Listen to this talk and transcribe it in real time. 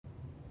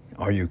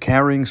Are you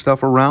carrying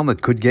stuff around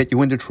that could get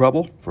you into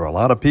trouble? For a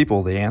lot of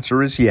people, the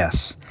answer is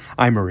yes.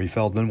 I'm Murray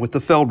Feldman with the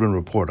Feldman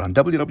Report on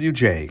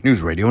WWJ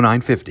News Radio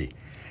 950.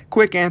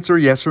 Quick answer,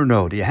 yes or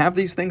no. Do you have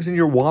these things in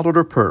your wallet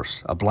or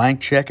purse? A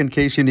blank check in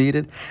case you need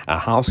it? A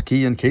house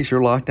key in case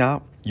you're locked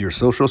out? Your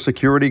social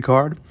security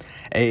card?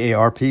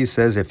 AARP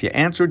says if you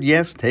answered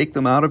yes, take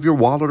them out of your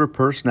wallet or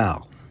purse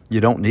now. You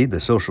don't need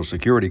the social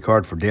security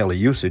card for daily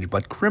usage,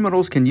 but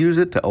criminals can use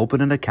it to open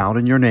an account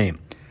in your name.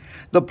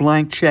 The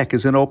blank check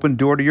is an open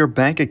door to your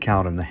bank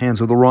account in the hands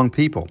of the wrong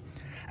people.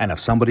 And if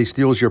somebody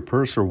steals your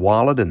purse or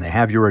wallet and they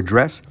have your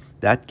address,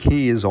 that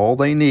key is all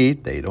they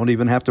need. They don't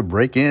even have to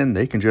break in.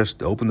 They can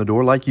just open the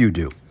door like you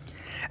do.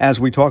 As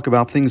we talk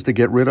about things to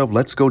get rid of,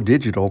 let's go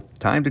digital.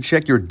 Time to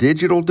check your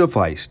digital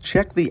device.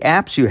 Check the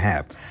apps you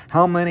have.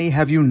 How many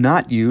have you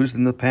not used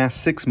in the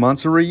past 6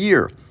 months or a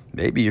year?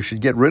 Maybe you should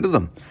get rid of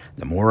them.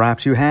 The more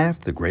apps you have,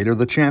 the greater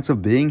the chance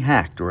of being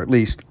hacked or at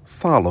least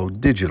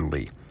followed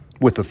digitally.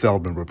 With the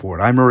Feldman Report,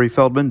 I'm Murray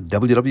Feldman,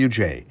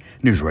 WWJ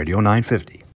News Radio 950.